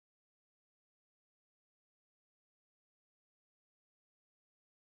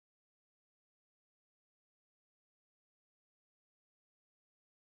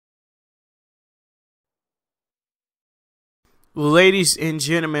Ladies and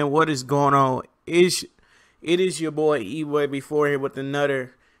gentlemen, what is going on? It is your boy E-Boy before here with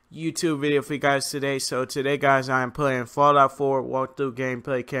another YouTube video for you guys today. So today, guys, I am playing Fallout 4 Walkthrough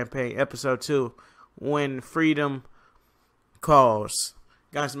Gameplay Campaign Episode 2, When Freedom Calls.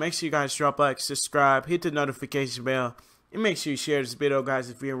 Guys, make sure you guys drop a like, subscribe, hit the notification bell, and make sure you share this video, guys,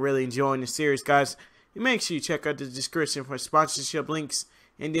 if you're really enjoying the series, guys. And make sure you check out the description for sponsorship links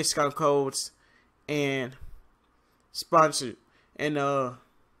and discount codes and sponsored and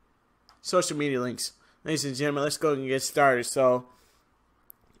social media links. Ladies and gentlemen, let's go and get started. So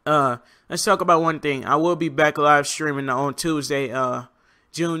let's talk about one thing. I will be back live streaming on Tuesday,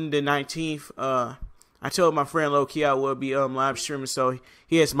 June the 19th. I told my friend Loki I will be live streaming, so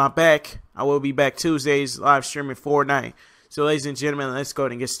he has my back. I will be back Tuesdays live streaming Fortnite. So ladies and gentlemen, let's go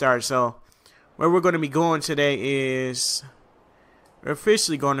and get started. So where we're going to be going today is we're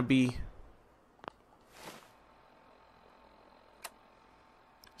officially going to be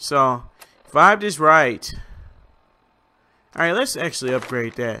so, if I have this right, alright, let's actually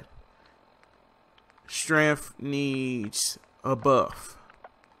upgrade that. Strength needs a buff.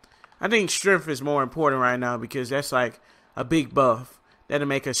 I think strength is more important right now because that's like a big buff. That'll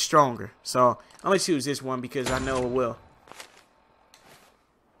make us stronger. So, I'm going to choose this one because I know it will.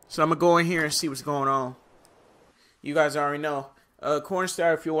 So, I'm going to go in here and see what's going on. You guys already know.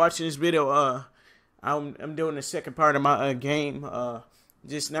 Cornstar, if you're watching this video, I'm doing the second part of my game,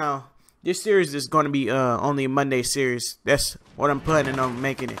 just now. This series is going to be only a Monday series. That's what I'm planning on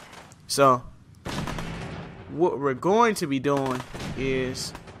making it. So what we're going to be doing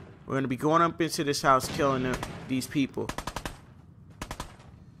is we're going to be going up into this house killing these people.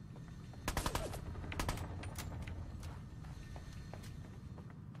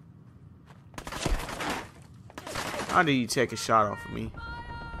 How did he take a shot off of me?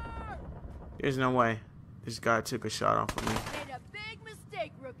 There's no way this guy took a shot off of me.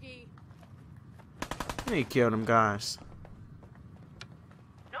 Rookie. I need to kill them guys.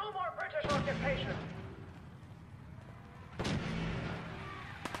 No more British occupation.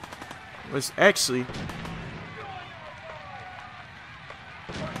 Was actually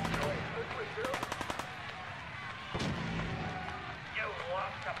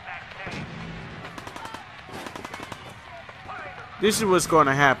this is what's going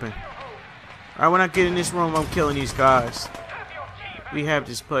to happen. Alright, when I get in this room, I'm killing these guys. We have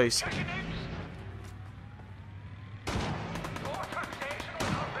this place.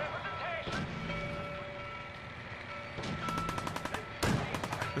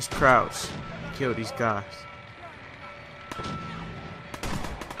 Let's crouch. Kill these guys.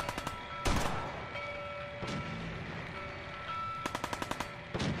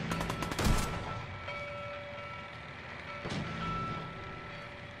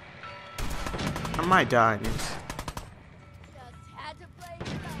 I might die in this.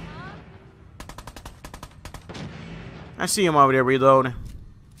 I see him over there reloading.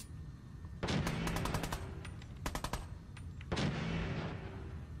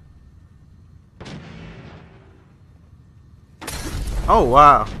 Oh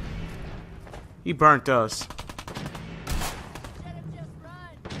wow. He burnt us.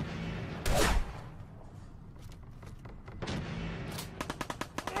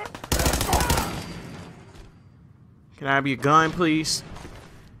 Can I have your gun, please?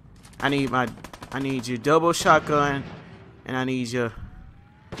 I need your double shotgun. And I need your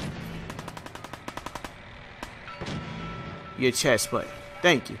chest plate.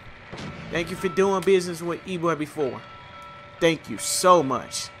 Thank you. Thank you for doing business with E-Boy before. Thank you so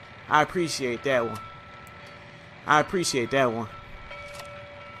much. I appreciate that one. I appreciate that one.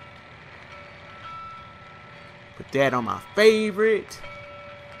 Put that on my favorite.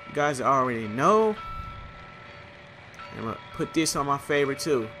 You guys already know. I'm going to put this on my favorite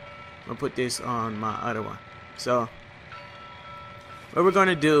too. I'm going to put this on my other one. So what we're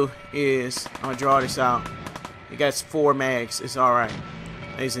gonna do is I'm gonna draw this out. It got 4 mags. It's alright.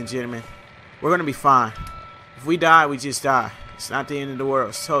 Ladies and gentlemen. We're gonna be fine. If we die, we just die. It's not the end of the world.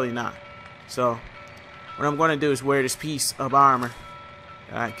 It's totally not. So what I'm gonna do is wear this piece of armor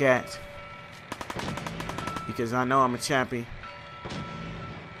that I got. Because I know I'm a champion.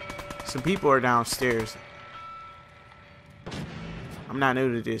 Some people are downstairs. I'm not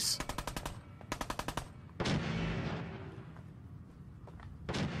new to this.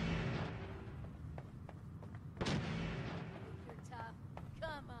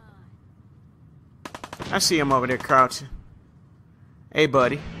 I see him over there crouching. Hey,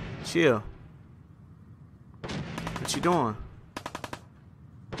 buddy. Chill. What you doing?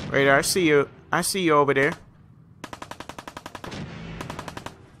 Radar, I see you. I see you over there.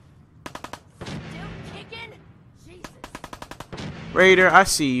 Still kicking? Jesus. Raider, I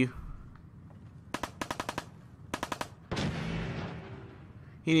see you.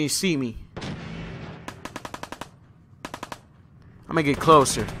 He didn't see me. I'm gonna get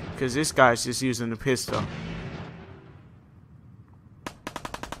closer, because this guy's just using the pistol.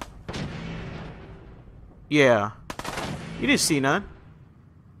 Yeah. You didn't see none.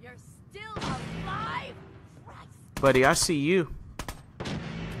 You're still alive? Christ. Buddy, I see you.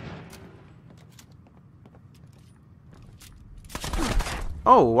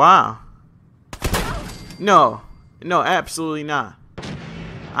 Oh, wow. No. No, absolutely not.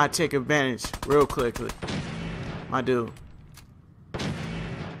 I take advantage real quickly. My dude.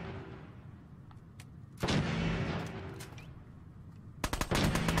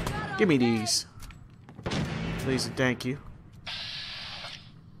 Give me these. Please and thank you.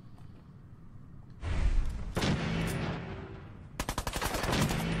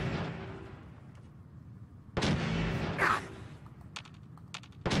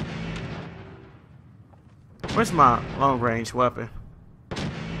 Where's my long range weapon?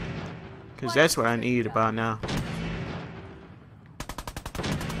 Because that's what I need about now.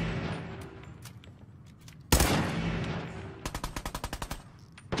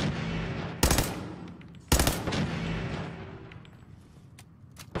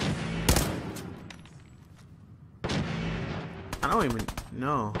 I don't even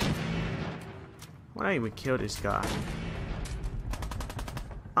know. Why did I even kill this guy?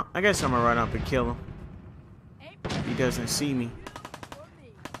 I guess I'm gonna run up and kill him. If he doesn't see me.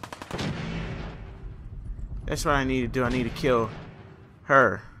 That's what I need to do. I need to kill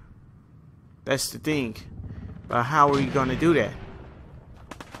her. That's the thing. But how are you gonna do that?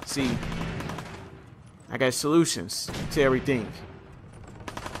 See, I got solutions to everything.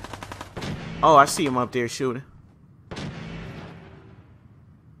 Oh, I see him up there shooting.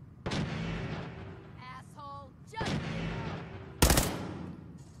 Asshole, just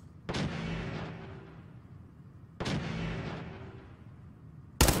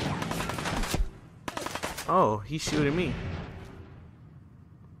Oh, he's shooting me.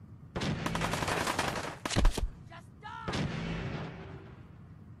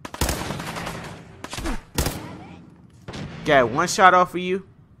 Got one shot off of you,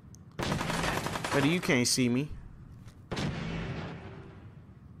 but you can't see me.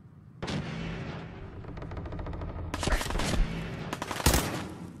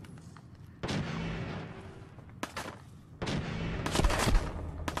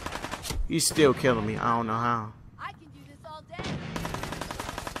 He's still killing me. I don't know how. I can do this all day.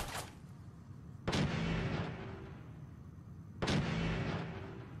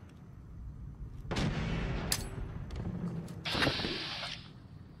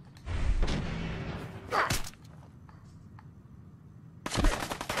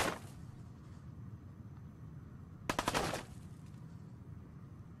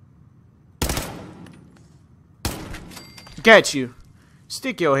 Got you.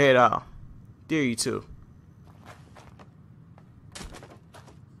 Stick your head out. Dare you to.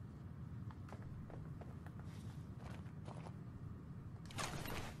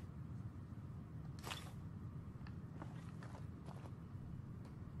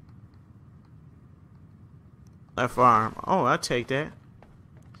 Left arm. Oh, I'll take that.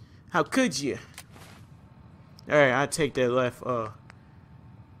 How could you? Alright, I'll take that left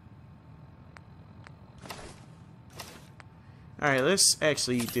Alright, let's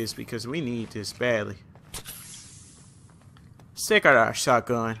actually eat this because we need this badly. Let's take out our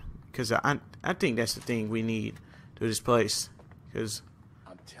shotgun because I think that's the thing we need to this place. Because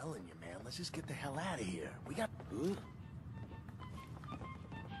I'm telling you, man, let's just get the hell out of here. We got.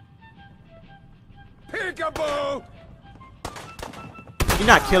 Peekaboo! you're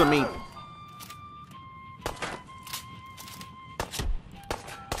not killing me.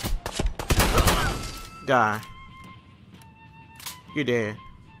 Die. You're dead.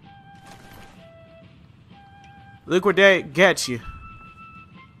 Look where that gets you.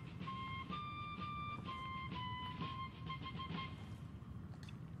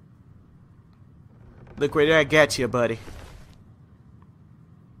 Look where that gets you, buddy.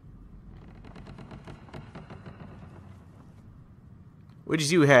 What did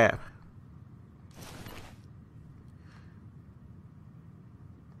you have?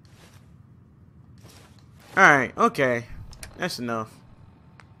 Alright, okay. That's enough.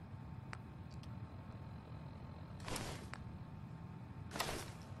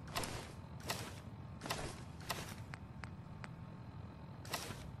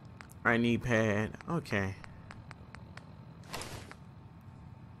 I need pad. Okay.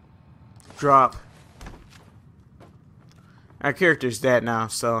 Drop. Our character's dead now,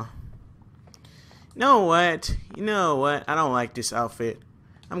 so know what? You know what? I don't like this outfit.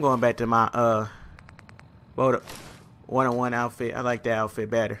 I'm going back to my one-on-one outfit. I like that outfit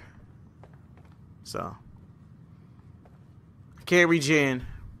better. So I can't regen.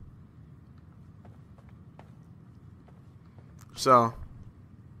 So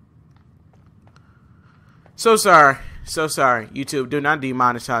sorry. So sorry. YouTube, do not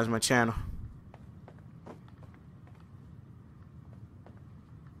demonetize my channel.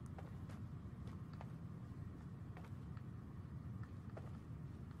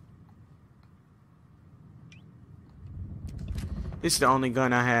 This is the only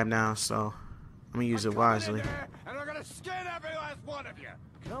gun I have now, so I'm gonna use it wisely. And I'm gonna skin every last one of you.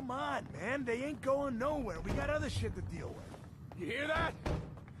 Come on, man. They ain't going nowhere. We got other shit to deal with. You hear that?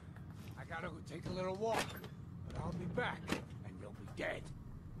 I gotta go take a little walk, but I'll be back, and you'll be dead.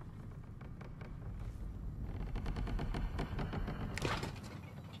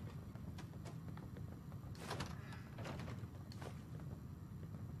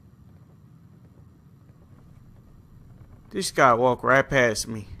 This guy walked right past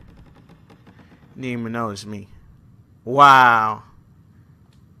me. Didn't even notice me. Wow.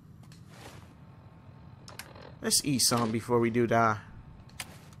 Let's eat some before we do die.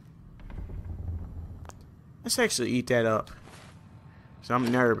 Let's actually eat that up. So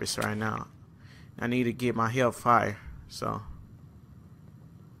I'm nervous right now. I need to get my health higher. So.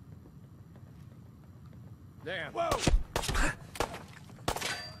 Damn. Whoa!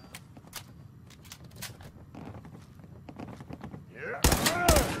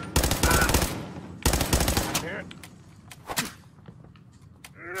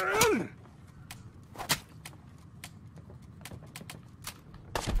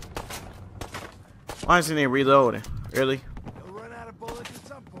 Why isn't it reloading? Really? You'll run out of bullets at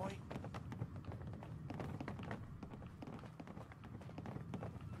some point.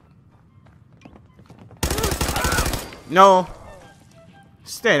 No.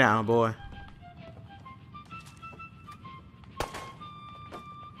 Stay down, boy.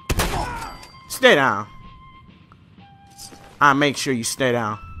 Stay down. I'll make sure you stay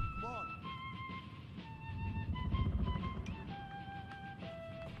down.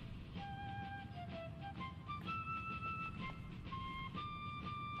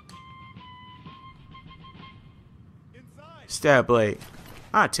 Stab blade.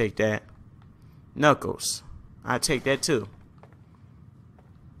 I'll take that. Knuckles. I'll take that too.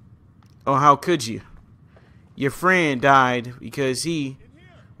 Oh, how could you? Your friend died because he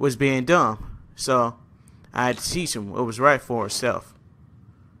was being dumb. So, I had to teach him what was right for himself.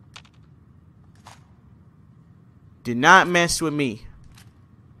 Do not mess with me.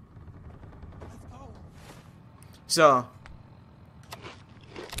 So.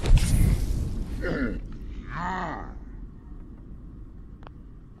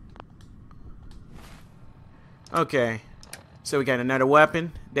 Okay, so we got another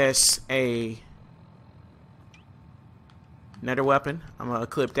weapon. That's another weapon. I'm gonna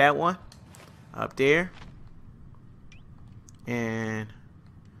clip that one up there, and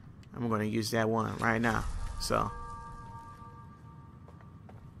I'm gonna use that one right now. So,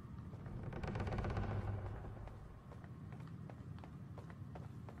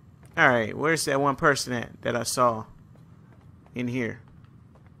 all right, where's that one person that I saw in here?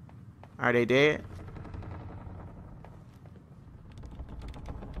 Are they dead?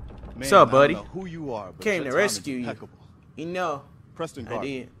 What's up, buddy? I don't know who you are, but Came your to time is rescue you. impeccable. You know, Preston I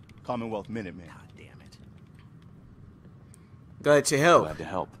Garvey, did. Commonwealth Minuteman. God damn it. Glad to help. Glad to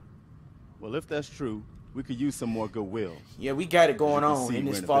help. Well, if that's true, we could use some more goodwill. Yeah, we got it going you can on see, in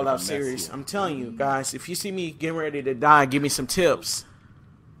we're this in a bit of a Fallout mess series. here. I'm telling you guys, if you see me getting ready to die, give me some tips.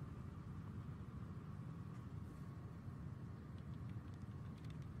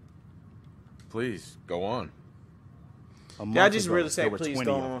 Please, go on. A Did I month just ago, really say there were please 20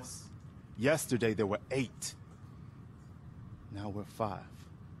 go of on? us. Yesterday there were 8. Now we're 5.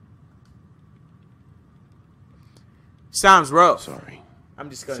 Sounds rough. Sorry. I'm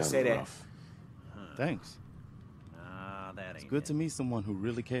just gonna Sounded say that. rough. Thanks. That It's good to meet someone who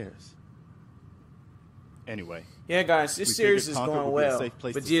really cares. Anyway, Yeah, guys, this We series figured is Concord going would be a well, safe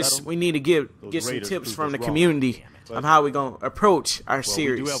place but to just settle. we need to get Those some raiders tips proved from us the wrong. community But- of how we're gonna approach our well,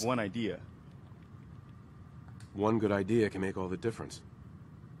 series. we do have one idea. One good idea can make all the difference.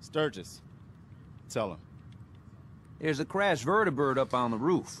 Sturgis, tell him. There's a crashed vertibird up on the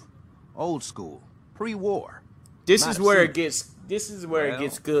roof. Old school. Pre-war. This Might is have where seen it gets. This is where it Well,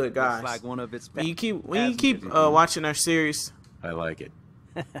 gets good, looks guys. like one of its when you keep passengers. watching our series, I like it.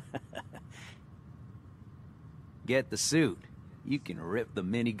 Get the suit. you can rip the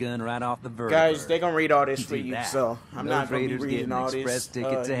minigun right off the vertibird. Guys, they're gonna read all this for Do you, that. so I'm Those not gonna be raiders reading get an all express this.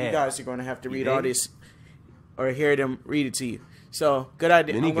 ticket to You hell. guys are gonna have to You read all dig? this or hear them read it to you. So, good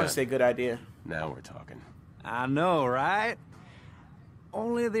idea. I'm Minigun. gonna say good idea. Now we're talking. I know, right?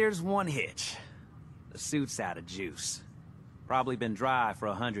 Only there's one hitch. The suit's out of juice. Probably been dry for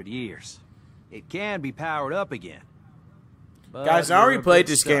 100 years. It can be powered up again. But Guys, I already we're played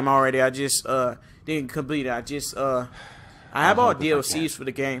good this stuff. game already. I just didn't complete it. I have all help if I can. DLCs for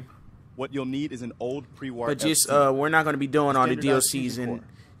the game. What you'll need is an old pre-war But just FC. we're not gonna be doing all the Standardized DLCs fusion in core.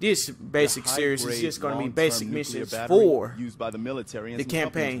 this basic The series. It's high-grade, just gonna be long-term basic nuclear missions battery for used by the military and the some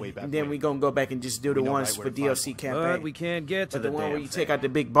companies campaign, way back and then when. we're gonna go back and just do the We know ones right for where to find DLC one. campaign. But we can't get to But the the one where damn you thing. take out the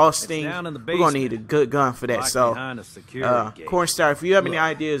big boss It's thing, down in the we're gonna need a basement. good gun for that. Like So, behind a security gate. Cornstar, if you have any Look,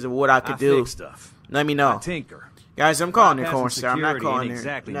 ideas of what I could I do, fix stuff. let me I know. tinker. Guys, I'm calling it Bypassing Cornstar. I'm not security calling ain't it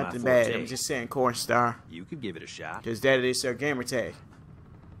exactly my nothing bad. forte. I'm just saying Cornstar You could give it a shot. because that is their gamer tag.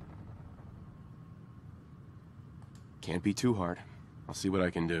 Can't be too hard. I'll see what I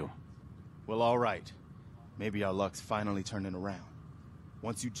can do. Well, all right. Maybe our luck's finally turning around.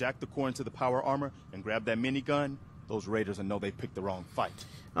 Once you jack the core into the power armor and grab that minigun, those raiders will know they picked the wrong fight.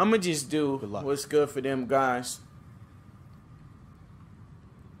 I'm gonna just do Good luck. what's good for them guys.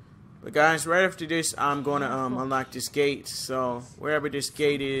 But guys, right after this, I'm gonna unlock this gate. So wherever this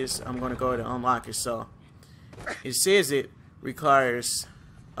gate is, I'm gonna go to unlock it. So it says it requires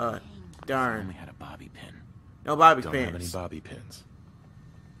Only darn had a bobby pin. no bobby Don't have any pins. bobby pins.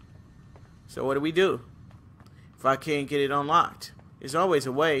 So what do we do if I can't get it unlocked? There's always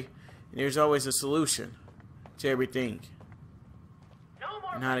a way, and there's always a solution to everything,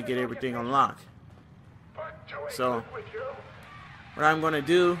 and how to get everything unlocked. So what I'm gonna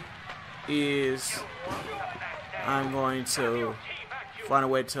do is I'm going to find a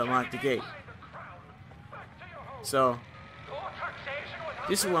way to unlock the gate. So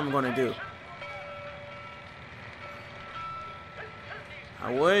this is what I'm gonna do.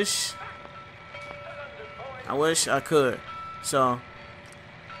 I wish I could. So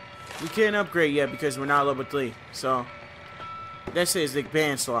we can't upgrade yet because we're not level 3. So that says the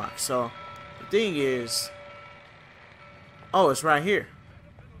advanced lock. So the thing is, oh, it's right here.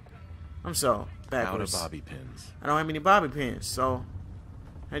 I'm so Out of backwards. bobby pins. I don't have any bobby pins. So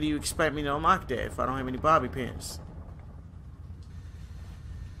how do you expect me to unlock that if I don't have any bobby pins?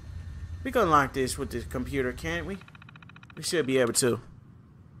 We can unlock this with the computer, can't we? We should be able to.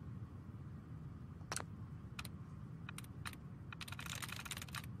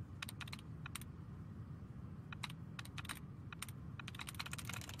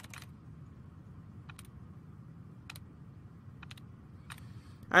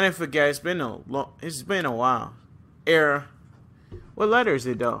 I didn't forget. It's been a while. Error. What letter is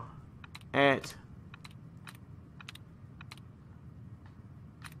it though? At.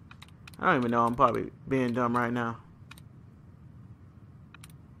 I don't even know. I'm probably being dumb right now.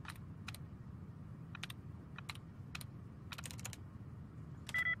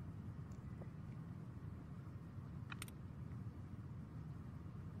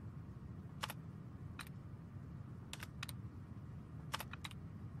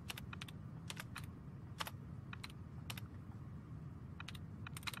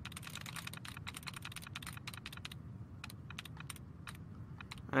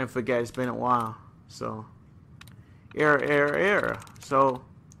 I didn't forget. It's been a while. So, error. So,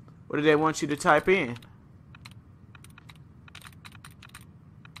 what do they want you to type in?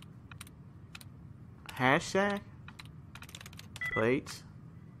 Hashtag? Plates?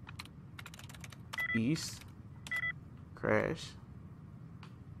 East? Crash?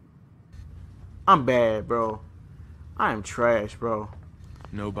 I'm bad, bro. I am trash, bro.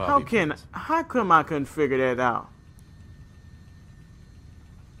 No bobby pins. How come I couldn't figure that out?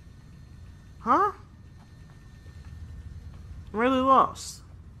 Huh? I'm really lost.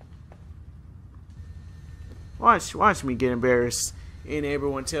 Watch me get embarrassed and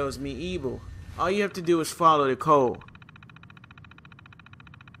everyone tells me evil. All you have to do is follow the code.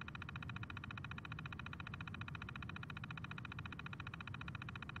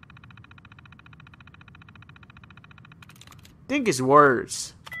 Think it's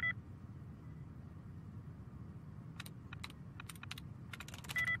words.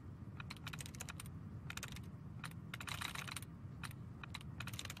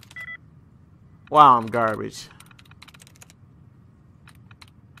 Wow, I'm garbage.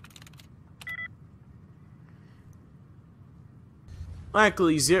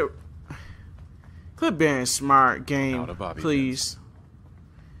 Likely zero. Quit being smart, game, Out of bobby please.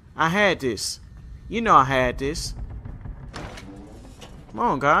 I had this. You know I had this. Come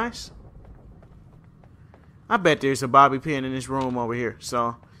on, guys. I bet there's a bobby pin in this room over here.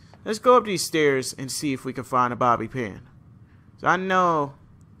 So let's go up these stairs and see if we can find a bobby pin. So I know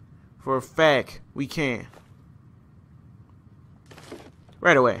for a fact we can.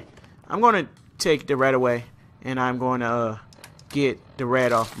 Right away. I'm going to take the red away, and I'm going to get the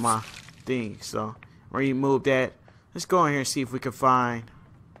red off my thing. So remove that. Let's go in here and see if we can find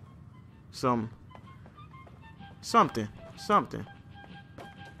something.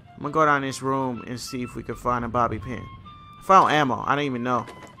 I'm gonna go down this room and see if we can find a bobby pin. I found ammo. I didn't even know.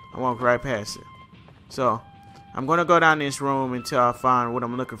 I walked right past it. So I'm gonna go down this room until I find what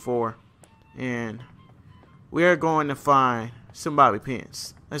I'm looking for, and we're going to find some bobby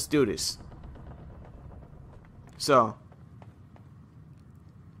pins. Let's do this. So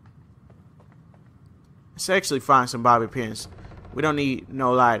let's actually find some bobby pins. We don't need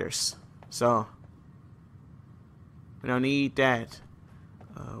no lighters, so we don't need that.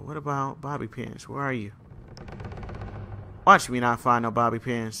 What about bobby pins? Where are you? Watch me not find no bobby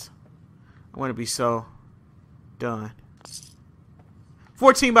pins. I want to be so done.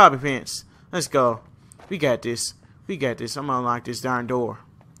 14 bobby pins. Let's go. We got this. We got this. I'm gonna unlock this darn door.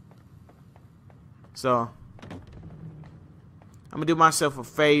 So I'm gonna do myself a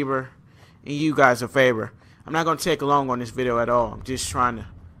favor and you guys a favor. I'm not gonna take long on this video at all. I'm just trying to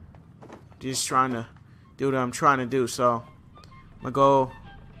do what I'm trying to do. So I'm gonna go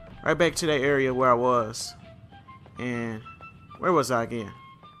right back to that area where I was. And where was I again?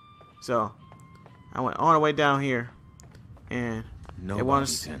 So I went all the way down here, and No bobby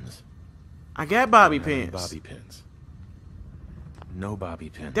pins. I got bobby Not any pins. Bobby pins. No bobby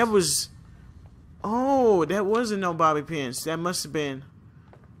pins. That was. Oh, that wasn't no bobby pins. That must have been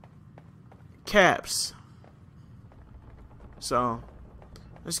caps. So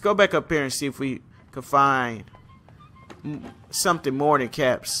let's go back up here and see if we could find something more than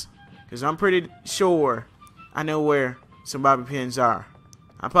caps. Because I'm pretty sure I know where some bobby pins are.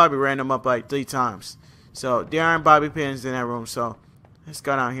 I probably ran them up like 3 times. So there aren't bobby pins in that room. So let's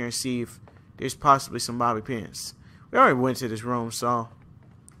go down here and see if there's possibly some bobby pins. We already went to this room, so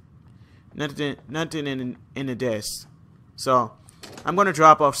nothing in the desk. So I'm gonna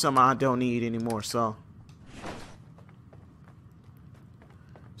drop off some I don't need anymore. So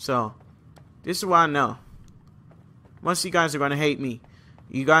this is why I know. Most of you guys are gonna hate me.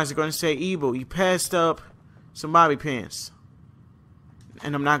 You guys are gonna say, Evil, you passed up some bobby pins,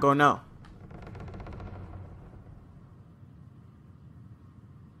 and I'm not gonna know.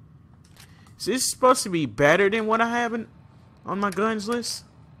 Is this supposed to be better than what I have on my guns list?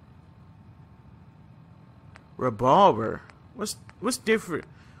 Revolver. What's different?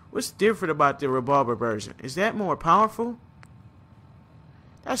 What's different about the revolver version? Is that more powerful?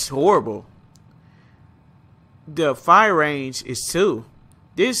 That's horrible. The fire range is 2.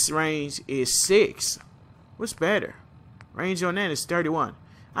 This range is 6. What's better? Range on that is 31.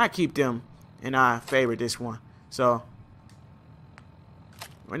 I keep them, and I favor this one. So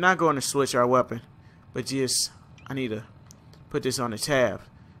we're not going to switch our weapon, but just I need to put this on the tab.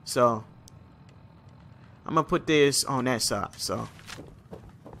 So I'm gonna put this on that side. So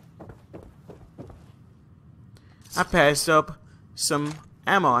I passed up some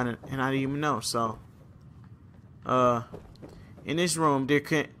ammo and I didn't even know. So in this room there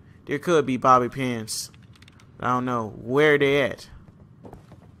could be bobby pins. I don't know where they at.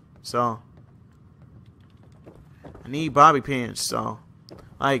 So I need bobby pins. So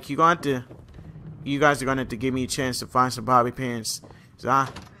like you guys are gonna have to give me a chance to find some bobby pins. So I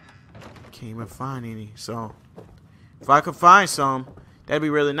can't even find any. So if I could find some, that'd be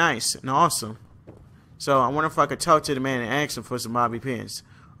really nice and awesome. So I wonder if I could talk to the man and ask him for some bobby pins,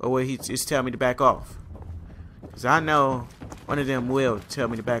 or will he just tell me to back off? Because I know one of them will tell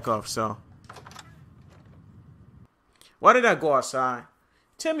me to back off. So why did I go outside?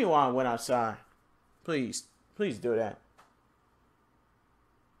 Tell me why I went outside. Please do that.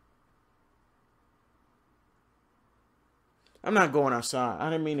 I'm not going outside.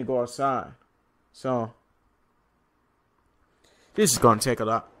 I didn't mean to go outside. So this is gonna take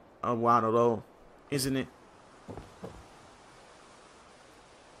a while to load, isn't it?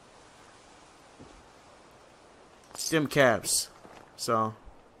 Stem caps. So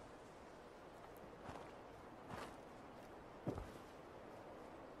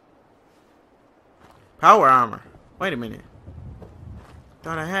power armor. Wait a minute.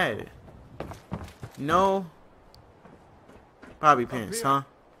 Thought I had it. No bobby pins, huh?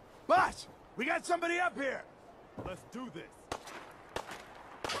 Boss, we got somebody up here. Let's do this.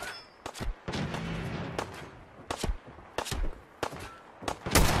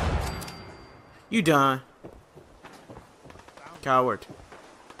 You done. Coward.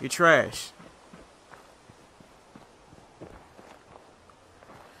 You're trash.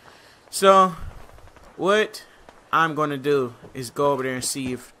 So, what I'm gonna do is go over there and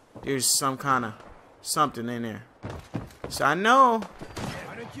see if there's some kind of something in there. So I know.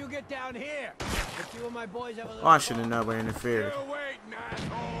 Why don't you get down here? If you and my boys have a little Oh, I should have never interfered. You're waiting,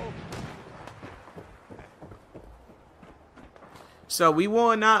 asshole. So we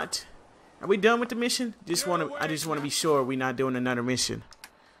will not. Are we done with the mission? I just want to be sure we're not doing another mission.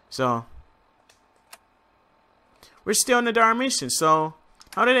 So we're still in the darn mission. So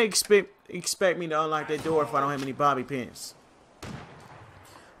how do they expect me to unlock that door if I don't have any bobby pins? Let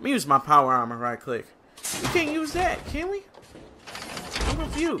me use my power armor. Right click. We can't use that, can we? I'm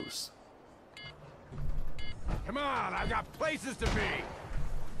confused. Come on, I've got places to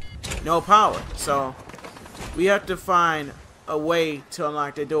be. No power. So we have to find a way to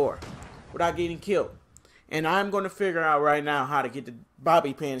unlock the door without getting killed. And I'm going to figure out right now how to get the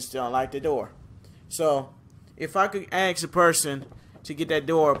bobby pins to unlock the door. So if I could ask a person to get that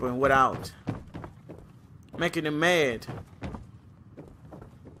door open without making them mad.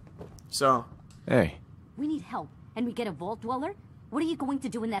 So. Hey. We need help, and we get a vault dweller? What are you going to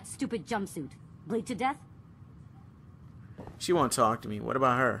do in that stupid jumpsuit? Bleed to death? She won't talk to me. What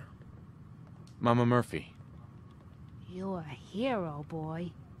about her? Mama Murphy. You're a hero,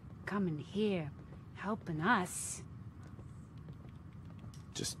 boy. Coming here, helping us.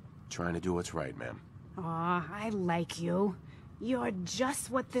 Just trying to do what's right, ma'am. Aw, I like you. You're just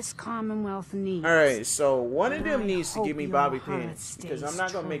what this Commonwealth needs. Alright, so one of them I needs to hope give me your bobby heart pins. Because I'm stays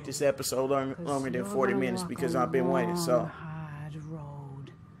not going to make true. this episode longer than 40 minutes because I've been waiting. So. Hard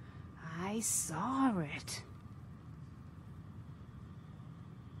road. I saw it.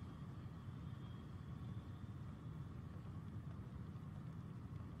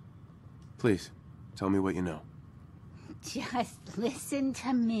 Please, tell me what you know. Just listen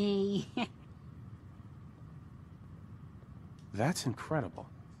to me. That's incredible.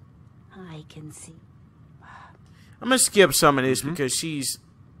 I can see. I'm going to skip some of this because she's...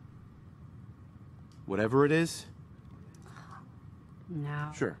 Whatever it is,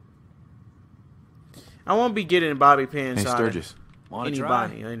 No. sure. I won't be getting bobby pins Hey, out Sturgis. of Want to try?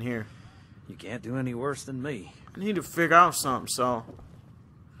 anybody in here. You can't do any worse than me. I need to figure out something, so...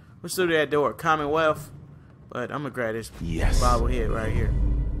 Let's do that door. Commonwealth. But I'm going to grab this Yes. bobblehead right here.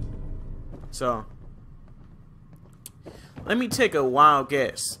 So... Let me take a wild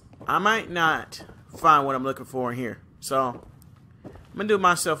guess. I might not find what I'm looking for in here. So... I'm going to do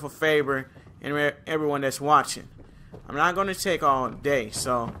myself a favor and everyone that's watching. I'm not going to take all day,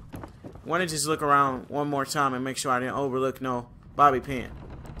 so... I want to just look around one more time and make sure I didn't overlook no bobby pin.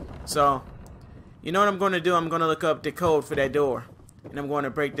 So... You know what I'm going to do? I'm going to look up the code for that door. And I'm going to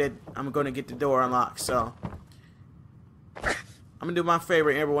break that. I'm going to get the door unlocked. So, I'm going to do my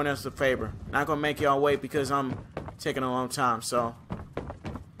favor and everyone else a favor. Not going to make y'all wait because I'm taking a long time. So,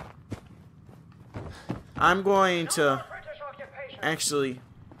 I'm going to actually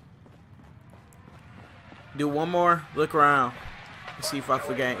do one more look around and see if I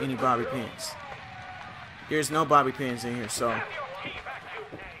forgot any bobby pins. There's no bobby pins in here. So,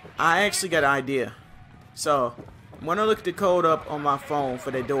 I actually got an idea. So, I'm going to look the code up on my phone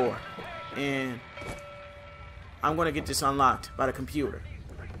for the door. And I'm going to get this unlocked by the computer.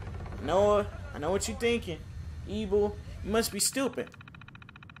 I know what you're thinking. Evil, you must be stupid.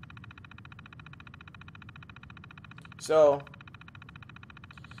 So,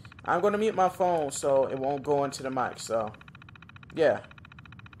 I'm going to mute my phone so it won't go into the mic. So, yeah.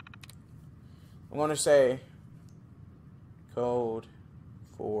 I'm going to say code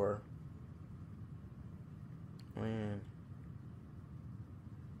for when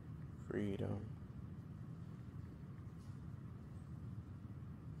freedom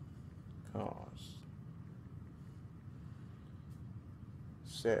cause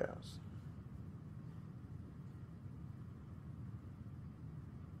sales.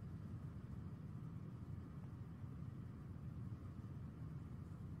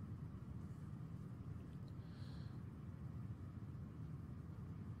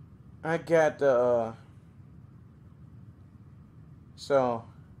 I got the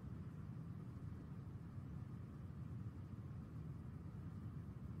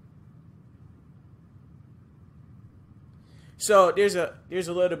so there's a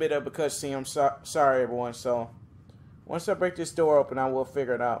little bit of a cutscene. I'm sorry everyone. So once I break this door open, I will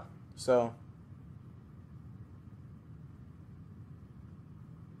figure it out. So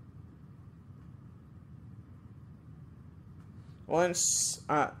once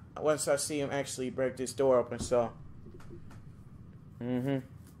I see him actually break this door open. So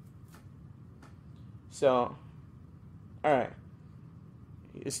so alright,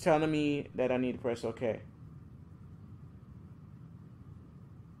 it's telling me that I need to press OK.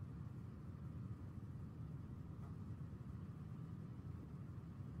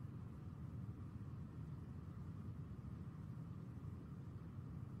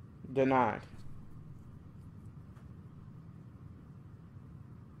 Denied.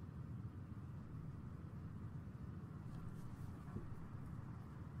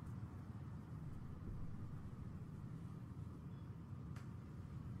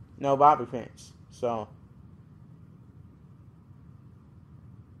 No bobby pins. So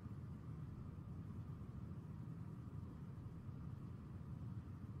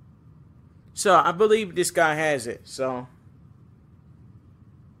I believe this guy has it. So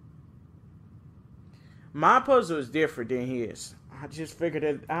my puzzle is different than his. I just figured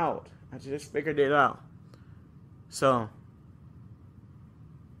it out. So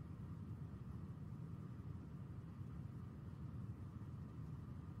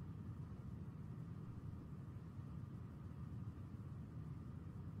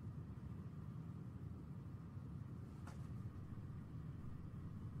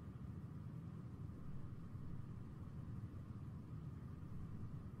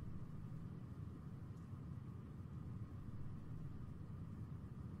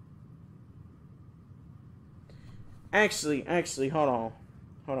actually, hold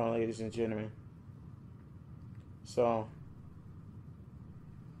on, ladies and gentlemen. So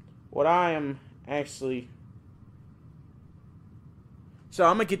what I am actually, so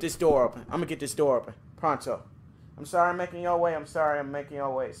I'm gonna get this door open. Pronto. I'm sorry I'm making your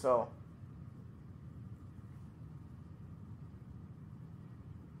way. So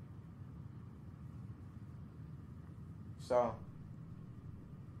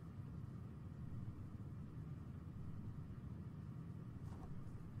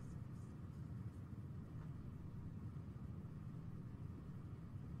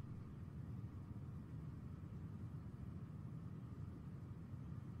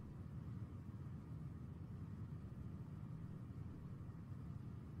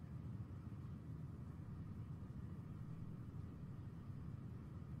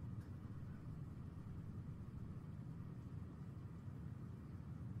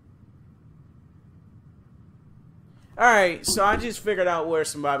alright, so I just figured out where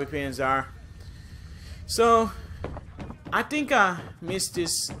some bobby pins are. So I think I missed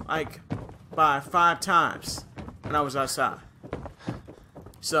this like by 5 times when I was outside.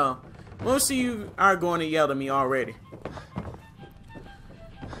 So most of you are going to yell at me already.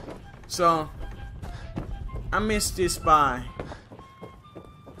 So I missed this by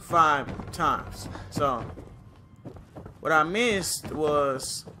 5 times. So what I missed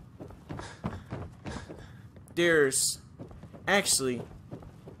was there's actually,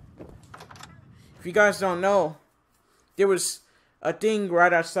 if you guys don't know, there was a thing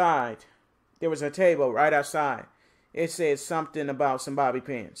right outside. There was a table right outside. It said something about some bobby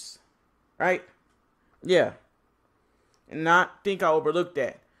pins. Right? Yeah. And I think I overlooked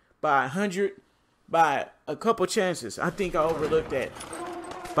that. By a couple chances. I think I overlooked that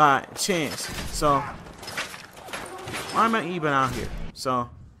by chance. So, why am I even out here? So,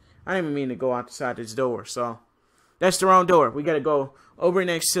 I didn't even mean to go outside this door. So, that's the wrong door. We gotta go over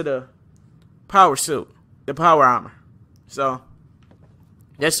next to the power suit. The power armor. So,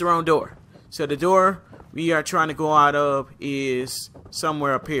 that's the wrong door. So, the door we are trying to go out of is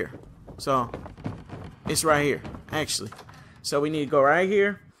somewhere up here. So, it's right here, actually. So, we need to go right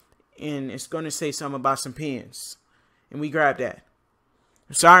here. And it's going to say something about some pins. And we grab that.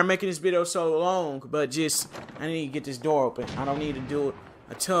 I'm sorry I'm making this video so long, but just, I need to get this door open. I don't need to do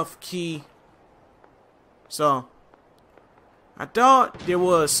a tough key. So, I thought there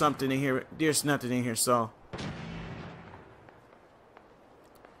was something in here. There's nothing in here, so.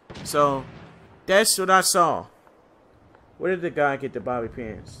 So, that's what I saw. Where did the guy get the bobby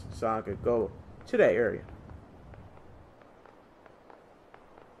pins? So I could go to that area.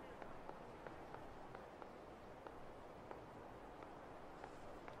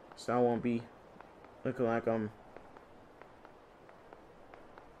 So I won't be looking like I'm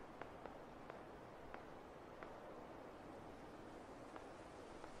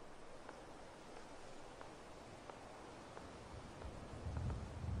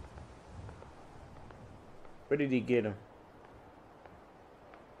where did he get him?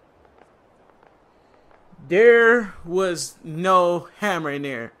 There was no hammer in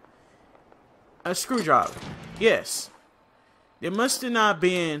there. A screwdriver. Yes. There must have not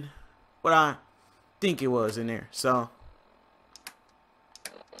been what I think it was in there. So,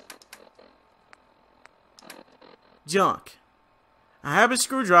 junk. I have a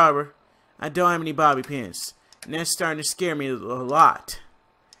screwdriver. I don't have any bobby pins. And that's starting to scare me a lot.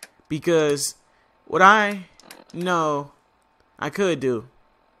 Because what I know I could do.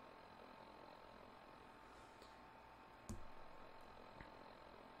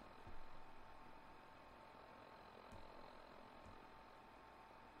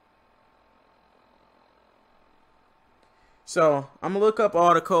 So I'm gonna look up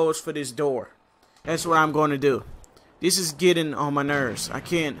all the codes for this door. That's what I'm going to do. This is getting on my nerves. I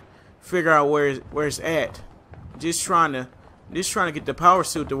can't figure out where it's at. Just trying to get the power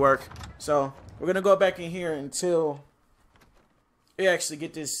suit to work. So we're gonna go back in here until we actually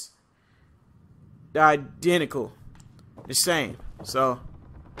get this identical, the same. So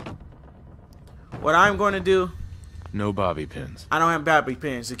what I'm going to do, No bobby pins. I don't have bobby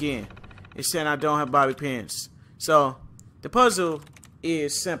pins again. It's saying I don't have bobby pins. So the puzzle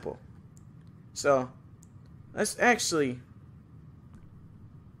is simple. So let's actually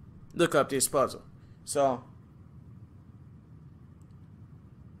look up this puzzle. So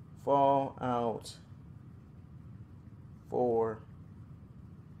Fallout 4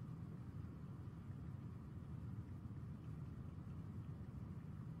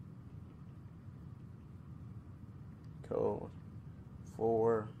 code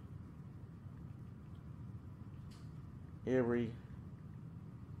for every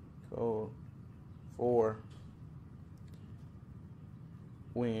code for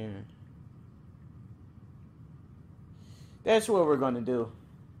when. That's what we're going to do.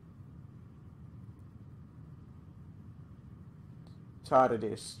 Tired of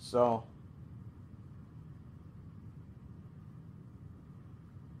this. So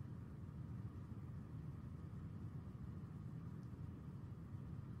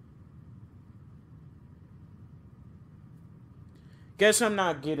guess I'm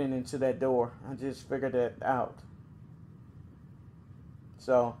not getting into that door. I just figured that out.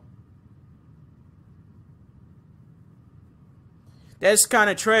 So that's kind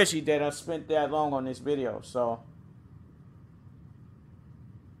of trashy that I spent that long on this video. So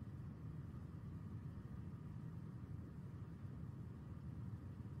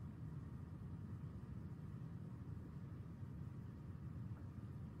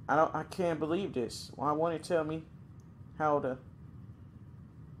I can't believe this. Why won't it tell me how to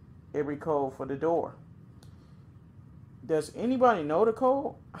every code for the door? Does anybody know the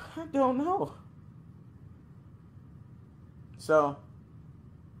code? I don't know. So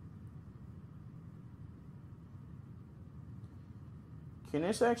can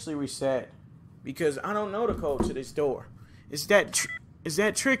this actually reset? Because I don't know the code to this door. Is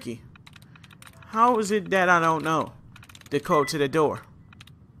that tricky? How is it that I don't know the code to the door?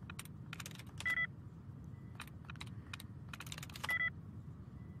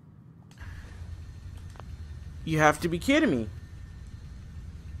 You have to be kidding me.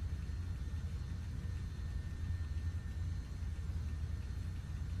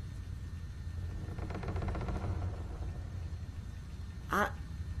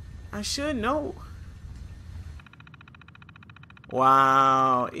 I should know.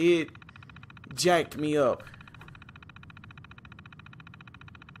 Wow, it jacked me up.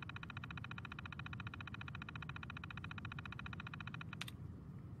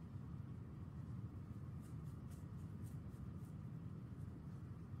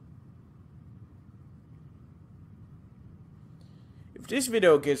 If this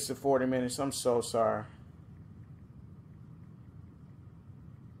video gets to 40 minutes, I'm so sorry.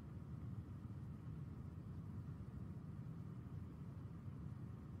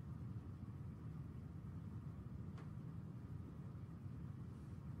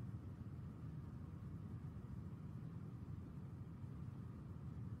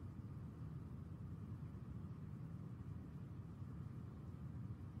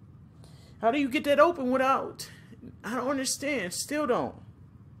 How do you get that open without? I don't understand. Still don't.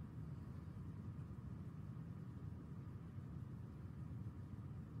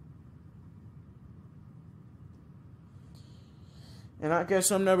 And I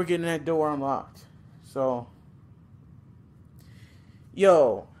guess I'm never getting that door unlocked. So,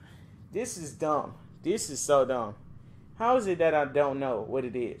 yo, this is dumb. This is so dumb. How is it that I don't know what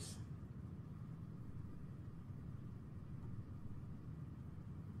it is?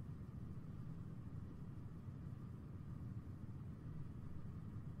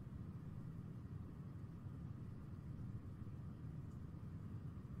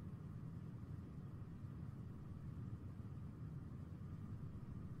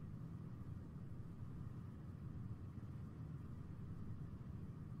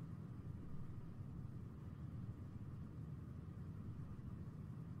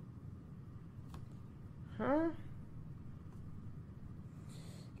 Huh?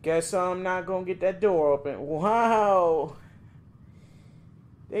 Guess I'm not gonna get that door open. Wow.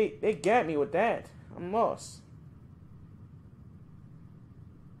 They got me with that. I'm lost.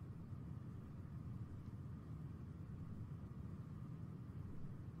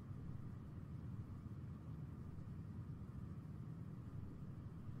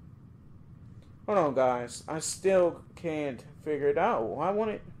 Hold on, guys. I still can't figure it out. Why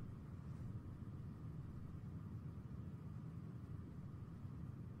won't it?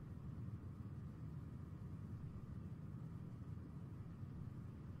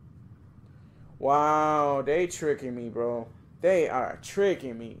 Wow, they tricking me, bro. They are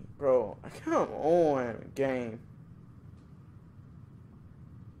tricking me, bro. Come on, game.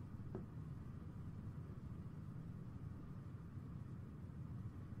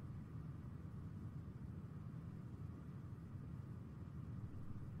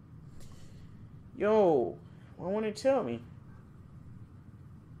 Yo, why won't it tell me?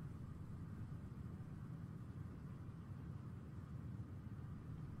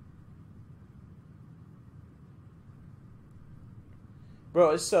 Bro,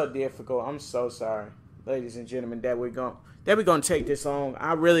 it's so difficult. I'm so sorry, ladies and gentlemen, that we're gonna take this long.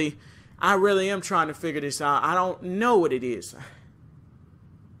 I really am trying to figure this out. I don't know what it is.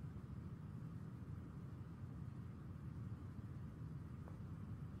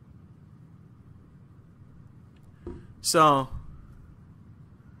 So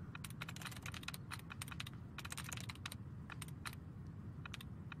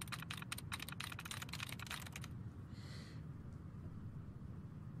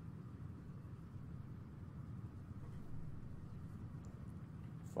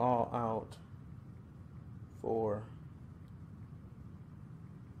Fallout 4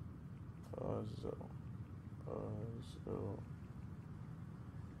 puzzle.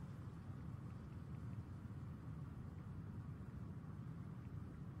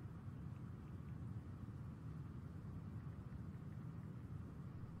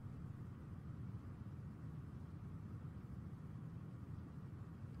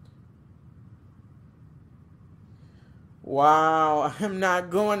 Wow, I'm not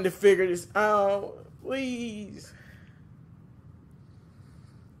going to figure this out. Please.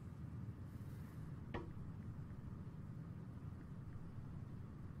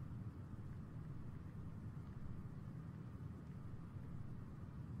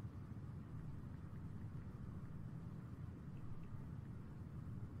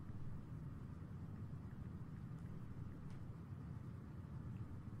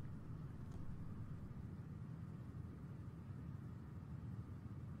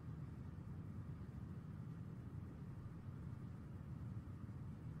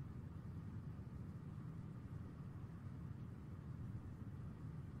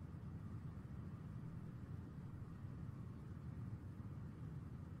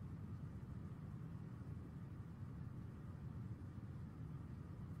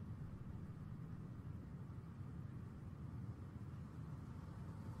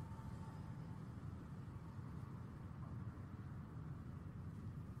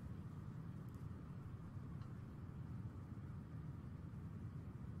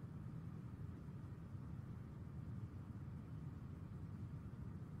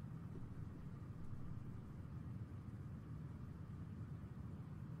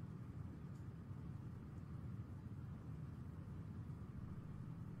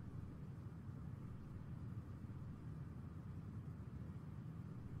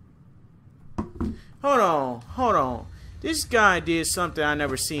 Hold on. This guy did something I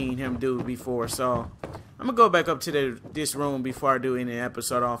never seen him do before, so I'm gonna go back up to this room before I do any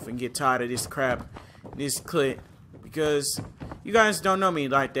episode off and get tired of this crap, this clip, because you guys don't know me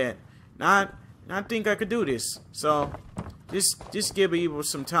like that. I think I could do this, so just give people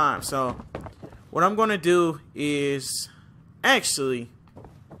some time. So what I'm gonna do is actually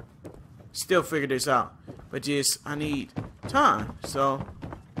still figure this out, but just I need time. So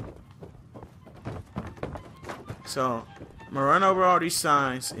I'm gonna run over all these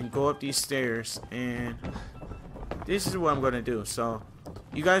signs and go up these stairs, and this is what I'm gonna do. So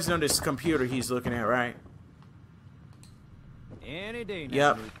you guys know this computer he's looking at, right? Any day now.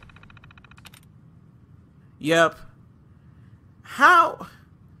 Yep. Yep. How?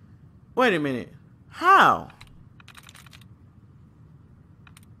 Wait a minute. How?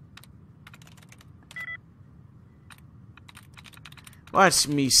 Watch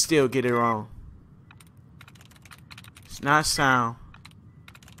me still get it wrong. It's not sound.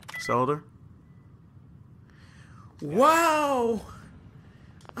 Solder. Wow!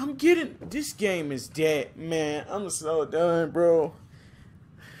 I'm getting... This game is dead, man. I'm so done, bro.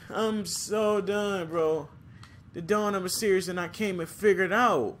 I'm so done, bro. The dawn of a series and I came and figured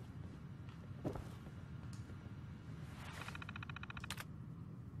out.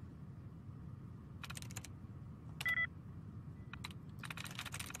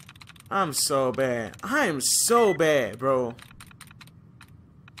 I'm so bad. I am so bad, bro.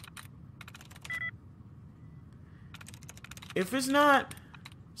 If it's not,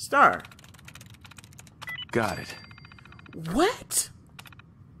 start. Got it. What?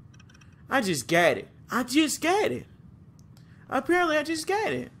 I just got it. I just got it. Apparently, I just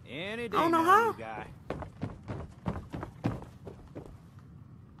got it. Any day I don't know now, how. you guy.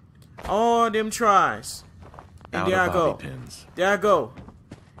 All them tries. And Out there I of go. bobby pins. There I go.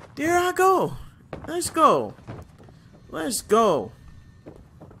 There I go. Let's go. Let's go.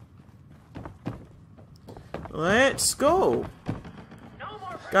 Let's go.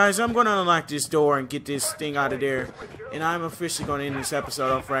 Guys, I'm going to unlock this door and get this thing out of there. And I'm officially going to end this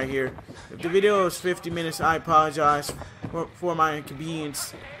episode off right here. If the video is 50 minutes, I apologize for my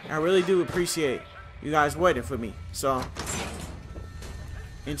inconvenience. I really do appreciate you guys waiting for me. So,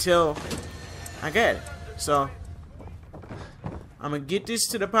 until I get it. So, I'm going to get this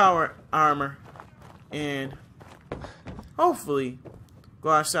to the power armor. And hopefully go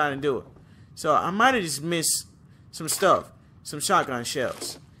outside and do it. So, I might have just missed some stuff. Some shotgun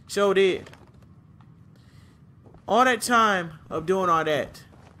shells. So did. All that time of doing all that,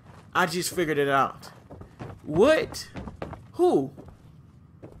 I just figured it out. What? Who?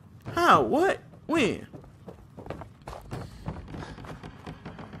 How? What? When?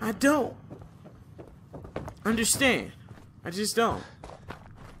 I don't understand. I just don't.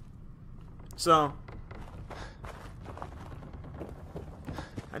 So,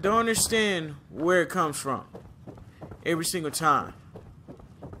 I don't understand where it comes from. Every single time.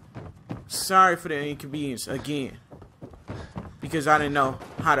 Sorry for the inconvenience again. Because I didn't know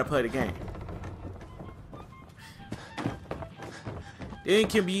how to play the game. The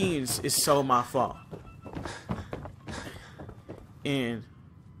inconvenience is so my fault. And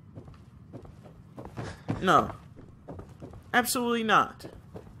no. Absolutely not.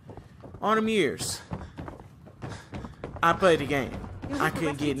 All them years I played the game. I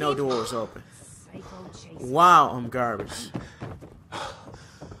couldn't get no doors open. Wow, I'm garbage.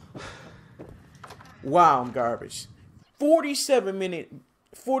 Wow, I'm garbage. 47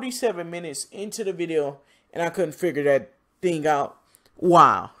 minutes into the video, and I couldn't figure that thing out.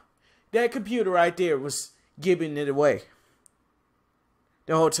 Wow. That computer right there was giving it away.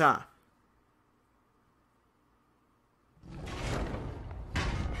 The whole time.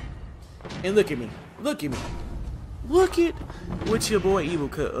 And look at me. Look at me. Look at what your boy Evil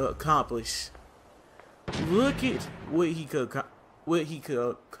could accomplish. Look at what he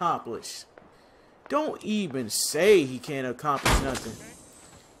could accomplish. Don't even say he can't accomplish nothing.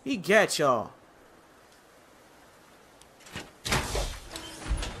 He got y'all.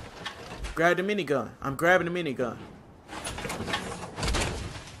 Grab the minigun. I'm grabbing the minigun.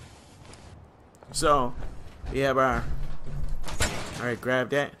 So, we have our... Alright, grab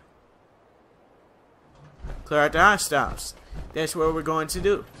that. Clear out the hostiles. That's what we're going to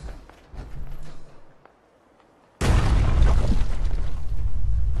do.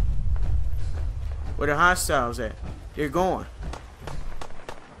 Where the hostiles at? They're going.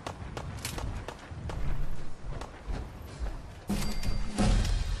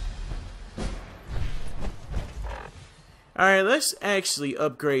 Alright, let's actually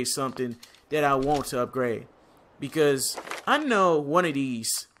upgrade something that I want to upgrade. Because I know one of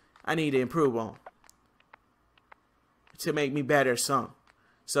these I need to improve on. To make me better some.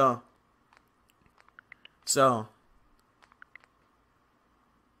 So.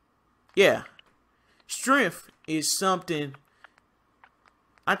 Yeah. Strength is something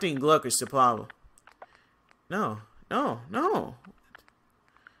I think luck is the problem. No. I'm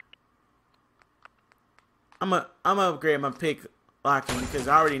gonna upgrade my pick locking because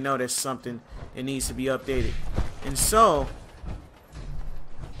I already know there's something that needs to be updated. And so,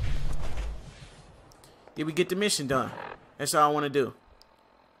 did we get the mission done? That's all I want to do.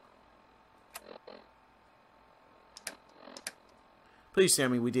 Please tell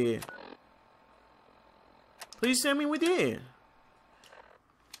me we did. Please tell me we did.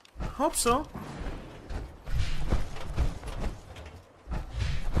 Hope so.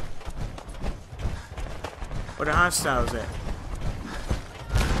 Where the hostiles at?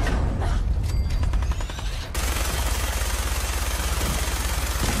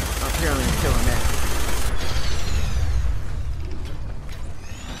 Apparently I'm killing that.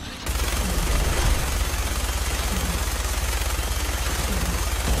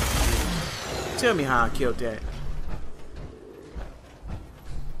 Tell me how I killed that.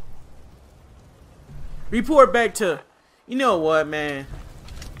 Report back to... You know what, man?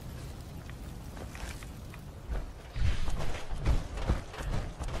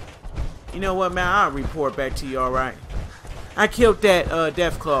 You know what, man? I'll report back to you, alright? I killed that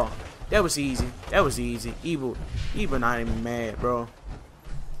Deathclaw. That was easy. That was easy. Evil not even mad, bro.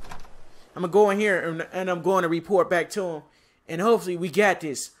 I'm gonna go in here and I'm going to report back to him. And hopefully we got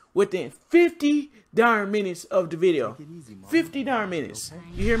this. within 50 darn minutes of the video. 50 darn minutes.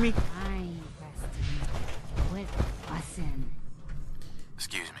 You hear me? Fine, Preston. Quit fussing.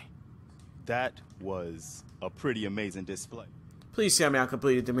 Excuse me. That was a pretty amazing display. Please tell me I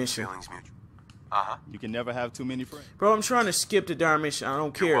completed the mission. Feelings mutual. Uh-huh. You can never have too many friends. Bro, I'm trying to skip the darn mission. I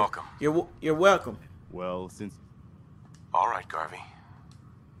don't care. You're welcome. You're welcome. Well, since All right, Garvey.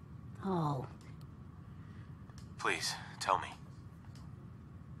 Oh, Please, tell me.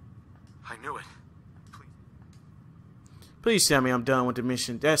 I knew it. Please. Please tell me I'm done with the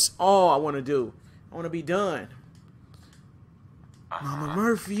mission. That's all I want to do. I want to be done. Mama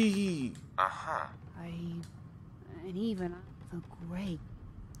Murphy. Uh-huh. And even I feel great.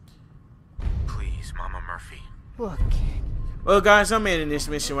 Please, Mama Murphy. Look, Well, guys, I'm ending this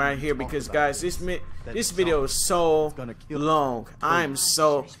mission right here because, guys, this video is so long. I'm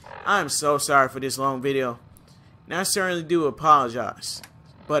so sorry for this long video. And I certainly do apologize.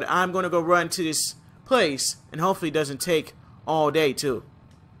 But I'm going to go run to this place, and hopefully it doesn't take all day, too.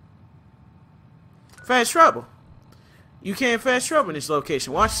 Fast travel. You can't fast travel in this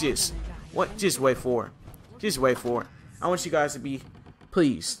location. Watch this. What? Just wait for it. Just wait for it. I want you guys to be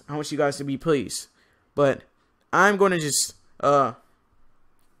pleased. I want you guys to be pleased. But I'm going to just,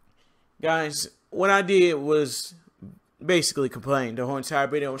 guys, what I did was basically complain the whole entire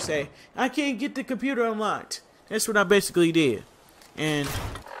video and say, I can't get the computer unlocked. That's what I basically did. And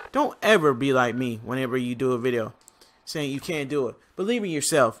don't ever be like me whenever you do a video saying you can't do it. Believe in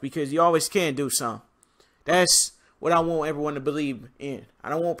yourself because you always can do something. That's what I want everyone to believe in. I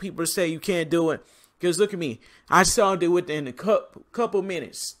don't want people to say you can't do it. Because look at me. I solved it within a couple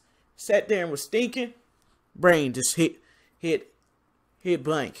minutes. Sat there and was thinking. Brain just hit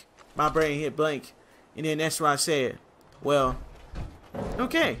blank. My brain hit blank. And then that's what I said. Well,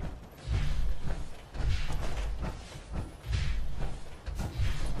 okay.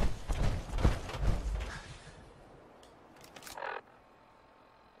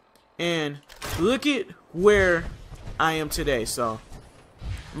 And look at where I am today. So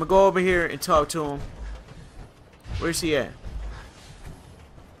I'm gonna go over here and talk to him. Where's he at?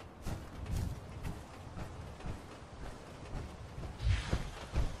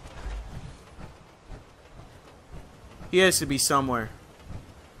 He has to be somewhere.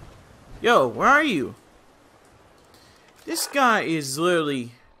 Yo, where are you? This guy is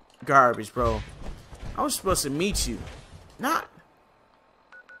literally garbage, bro. I was supposed to meet you. Not.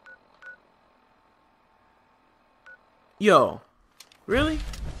 Yo. Really?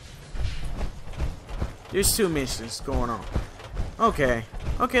 There's 2 missions going on. Okay.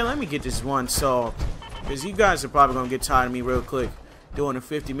 Okay, let me get this one solved. Because you guys are probably going to get tired of me real quick. Doing a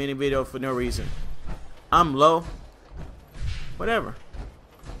 50-minute video for no reason. I'm low. Whatever.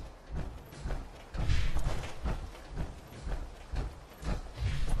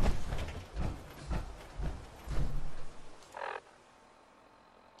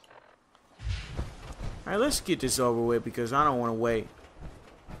 Alright, let's get this over with because I don't want to wait.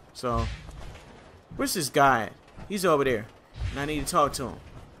 So, where's this guy at? He's over there. And I need to talk to him.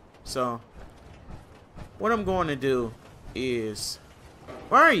 So, what I'm going to do is...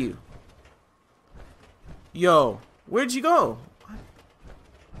 Where are you? Yo, where'd you go?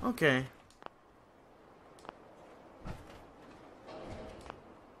 Okay.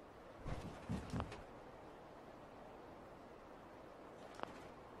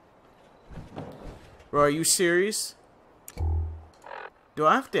 Bro, are you serious? Do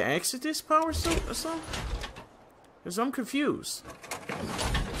I have to exit this power suit or something? Because I'm confused.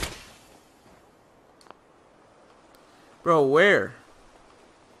 Bro, where?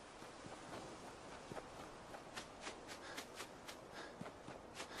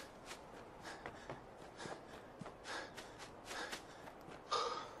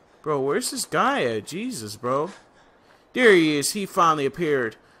 Bro, where's this guy at? Jesus, bro. There he is. He finally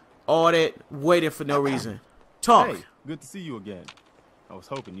appeared. All that waiting for no reason. Talk. Hey, good to see you again. I was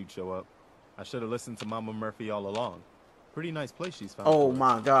hoping you'd show up. I should have listened to Mama Murphy all along. Pretty nice place she's found. Oh for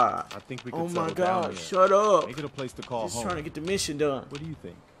my us. God. I think we could Oh settle my down God. here. Shut up. Make it a place to call Just home. trying to get the mission done. What do you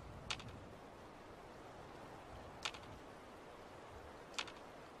think?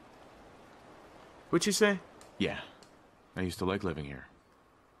 What you say? Yeah. I used to like living here.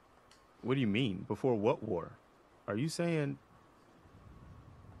 What do you mean? Before what war? Are you saying...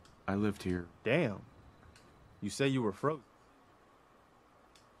 I lived here. Damn. You say you were frozen.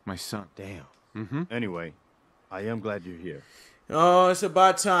 My son. Damn. Mm-hmm. Anyway, I am glad you're here. Oh, it's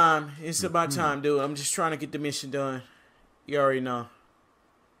about time. It's about time, dude. I'm just trying to get the mission done. You already know.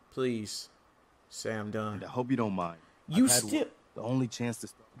 Please. Say I'm done. And I hope you don't mind. You I've had still... the only chance to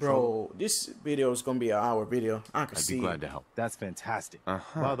start. Bro, this video is gonna be an hour video. I can see. I'd be glad to help. That's fantastic.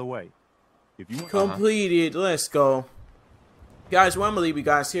 By the way, if you want... Completed. Let's go. Guys, well, I'm gonna leave you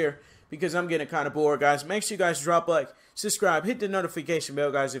guys here because I'm getting kind of bored, guys. Make sure you guys drop a like, subscribe, hit the notification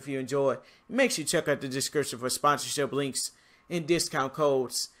bell, guys, if you enjoy. Make sure you check out the description for sponsorship links and discount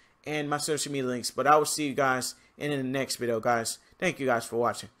codes and my social media links. But I will see you guys in the next video, guys. Thank you guys for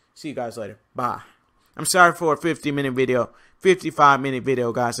watching. See you guys later. Bye. I'm sorry for a 50-minute video, 55-minute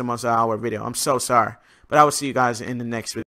video, guys, almost an hour video. I'm so sorry. But I will see you guys in the next video.